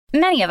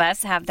Many of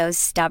us have those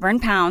stubborn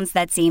pounds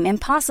that seem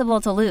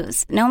impossible to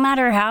lose, no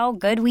matter how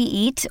good we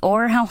eat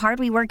or how hard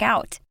we work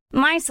out.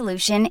 My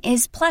solution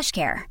is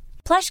PlushCare.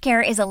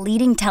 PlushCare is a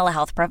leading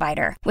telehealth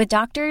provider with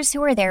doctors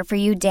who are there for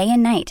you day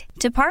and night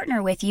to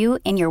partner with you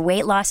in your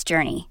weight loss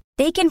journey.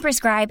 They can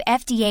prescribe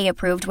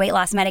FDA-approved weight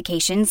loss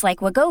medications like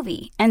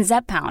Wegovy and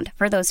Zepbound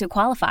for those who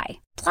qualify.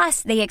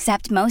 Plus, they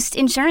accept most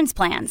insurance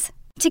plans.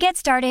 To get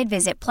started,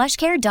 visit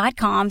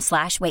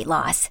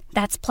plushcare.com/weightloss.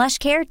 That's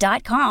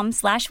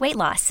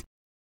plushcare.com/weightloss.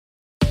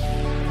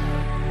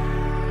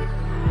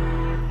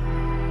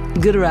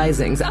 Good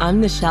risings.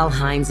 I'm Michelle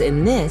Hines,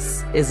 and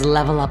this is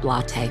Level Up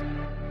Latte.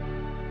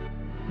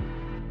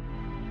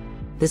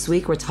 This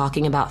week, we're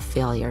talking about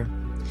failure.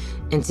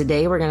 And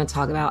today, we're going to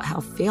talk about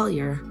how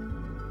failure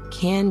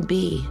can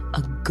be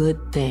a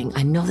good thing.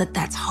 I know that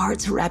that's hard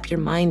to wrap your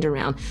mind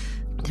around.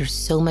 There's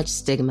so much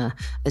stigma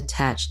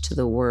attached to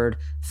the word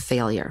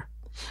failure.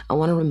 I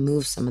want to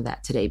remove some of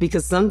that today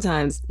because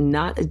sometimes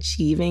not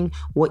achieving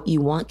what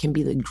you want can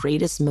be the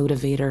greatest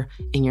motivator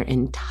in your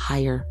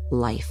entire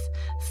life.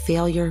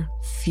 Failure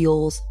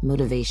fuels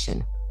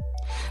motivation.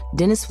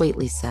 Dennis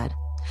Waitley said,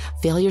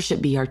 "Failure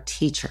should be our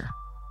teacher,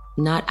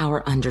 not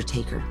our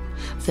undertaker.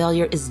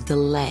 Failure is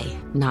delay,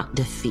 not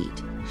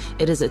defeat.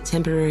 It is a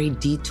temporary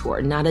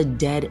detour, not a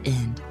dead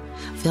end.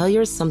 Failure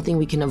is something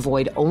we can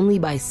avoid only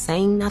by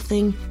saying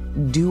nothing,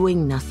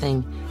 doing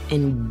nothing,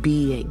 and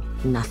being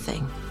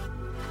nothing."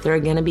 There are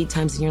going to be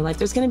times in your life,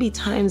 there's going to be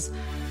times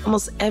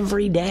almost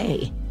every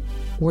day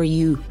where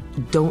you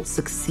don't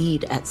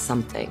succeed at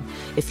something.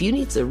 If you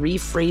need to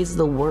rephrase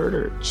the word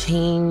or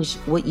change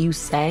what you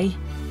say,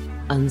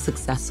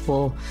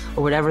 unsuccessful,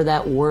 or whatever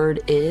that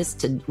word is,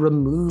 to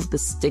remove the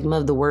stigma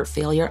of the word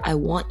failure, I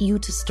want you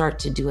to start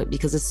to do it,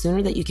 because the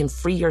sooner that you can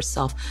free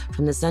yourself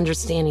from this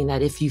understanding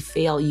that if you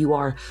fail, you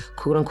are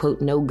quote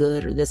unquote no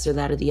good or this or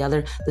that or the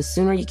other, the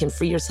sooner you can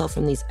free yourself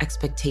from these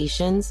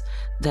expectations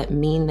that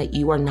mean that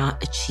you are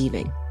not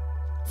achieving.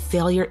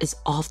 Failure is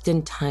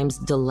oftentimes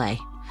delay.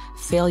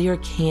 Failure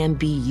can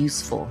be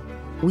useful.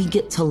 We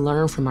get to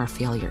learn from our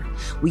failure.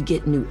 We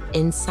get new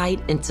insight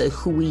into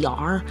who we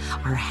are,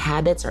 our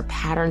habits, our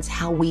patterns,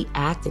 how we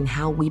act, and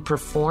how we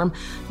perform.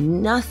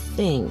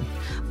 Nothing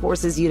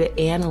forces you to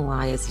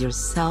analyze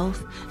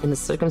yourself and the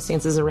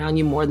circumstances around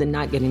you more than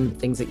not getting the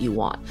things that you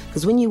want.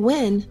 Because when you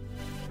win,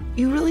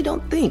 you really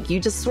don't think.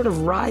 You just sort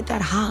of ride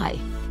that high.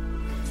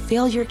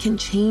 Failure can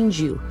change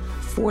you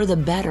for the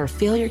better.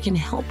 Failure can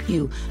help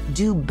you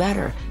do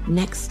better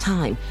next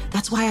time.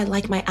 That's why I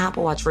like my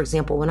Apple Watch, for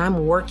example. When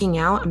I'm working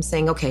out, I'm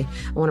saying, okay,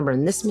 I want to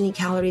burn this many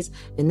calories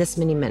in this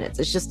many minutes.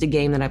 It's just a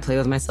game that I play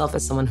with myself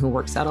as someone who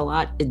works out a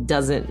lot. It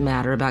doesn't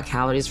matter about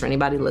calories for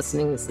anybody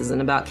listening. This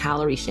isn't about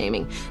calorie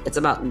shaming. It's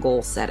about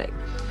goal setting.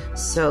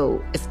 So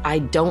if I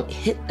don't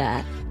hit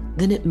that,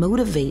 then it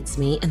motivates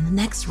me in the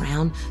next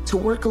round to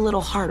work a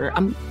little harder.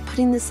 I'm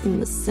putting this in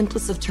the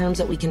simplest of terms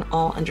that we can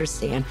all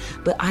understand,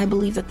 but I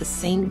believe that the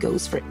same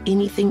goes for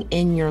anything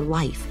in your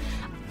life.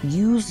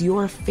 Use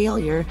your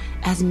failure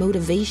as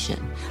motivation.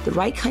 The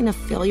right kind of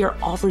failure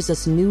offers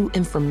us new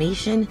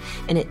information,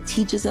 and it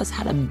teaches us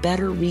how to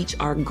better reach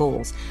our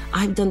goals.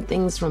 I've done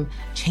things from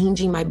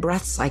changing my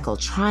breath cycle,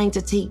 trying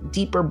to take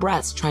deeper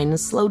breaths, trying to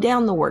slow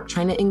down the work,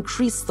 trying to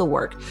increase the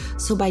work.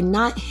 So by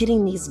not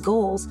hitting these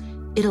goals,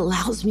 it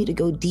allows me to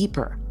go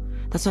deeper.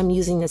 That's why I'm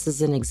using this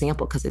as an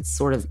example, because it's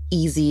sort of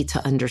easy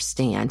to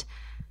understand.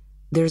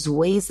 There's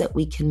ways that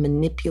we can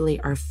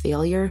manipulate our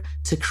failure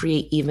to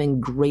create even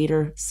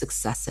greater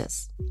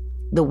successes.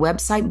 The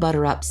website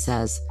ButterUp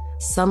says,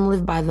 "Some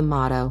live by the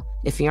motto,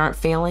 if you aren't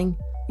failing,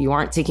 you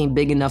aren't taking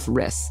big enough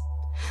risks."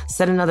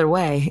 Said another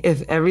way,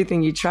 if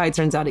everything you try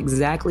turns out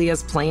exactly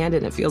as planned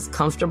and it feels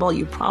comfortable,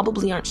 you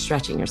probably aren't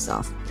stretching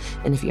yourself.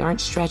 And if you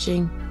aren't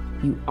stretching,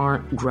 you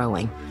aren't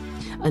growing.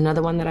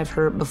 Another one that I've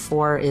heard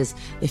before is,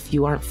 if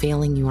you aren't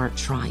failing, you aren't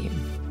trying.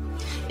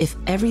 If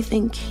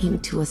everything came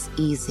to us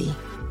easy,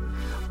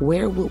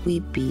 where would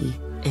we be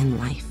in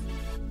life?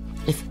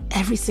 If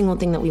every single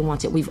thing that we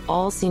wanted, we've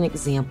all seen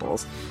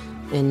examples,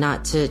 and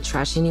not to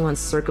trash anyone's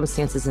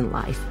circumstances in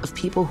life, of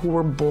people who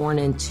were born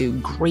into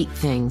great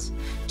things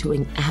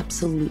doing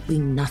absolutely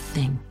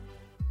nothing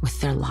with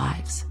their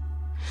lives.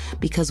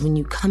 Because when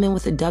you come in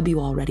with a W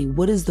already,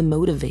 what is the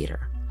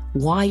motivator?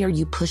 Why are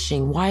you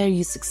pushing? Why are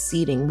you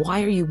succeeding?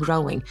 Why are you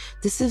growing?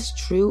 This is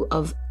true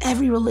of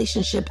every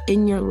relationship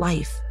in your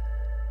life.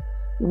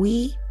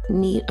 We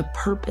need a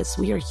purpose.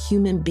 We are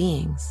human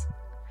beings.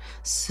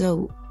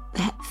 So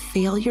that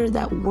failure,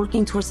 that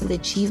working towards the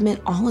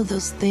achievement, all of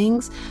those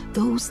things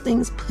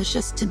push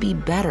us to be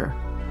better.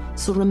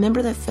 So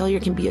remember that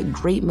failure can be a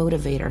great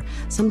motivator.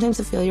 Sometimes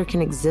a failure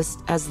can exist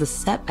as the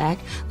setback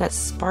that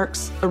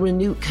sparks a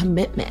renewed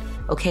commitment.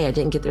 Okay, I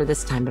didn't get there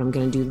this time, but I'm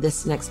going to do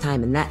this next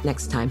time and that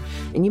next time.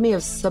 And you may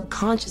have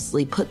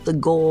subconsciously put the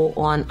goal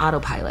on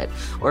autopilot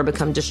or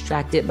become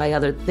distracted by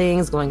other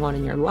things going on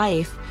in your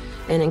life.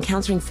 And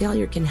encountering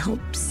failure can help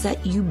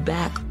set you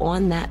back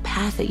on that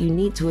path that you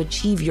need to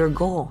achieve your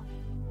goal.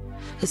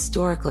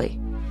 Historically,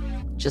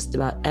 just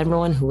about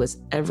everyone who has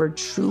ever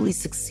truly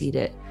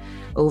succeeded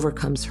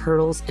overcomes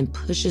hurdles, and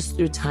pushes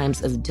through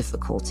times of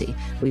difficulty.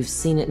 We've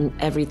seen it in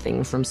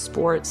everything from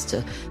sports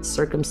to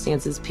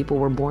circumstances people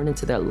were born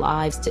into their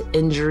lives to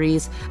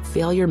injuries.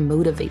 Failure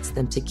motivates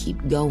them to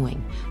keep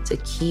going, to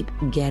keep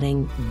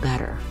getting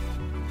better.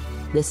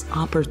 This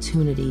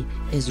opportunity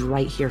is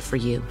right here for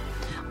you.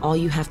 All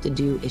you have to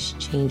do is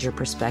change your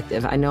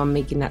perspective. I know I'm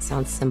making that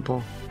sound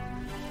simple,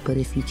 but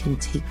if you can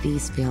take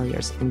these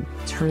failures and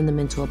turn them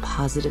into a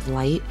positive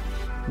light,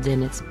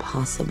 then it's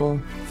possible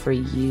for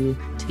you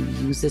to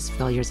use this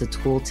failure as a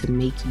tool to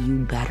make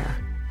you better.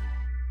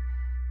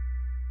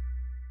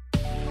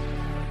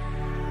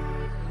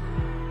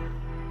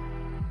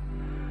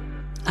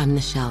 I'm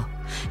Nichelle,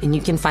 and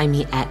you can find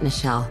me at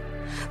Nichelle.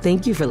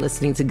 Thank you for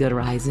listening to Good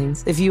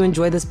Risings. If you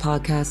enjoy this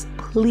podcast,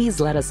 please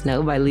let us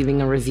know by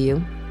leaving a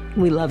review.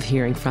 We love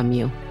hearing from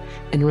you.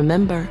 And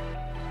remember,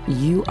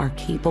 you are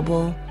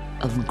capable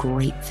of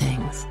great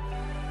things.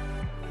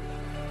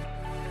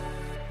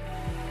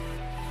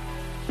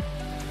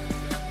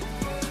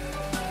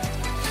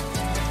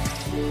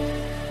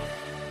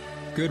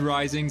 Good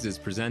Risings is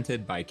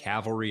presented by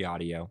Cavalry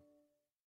Audio.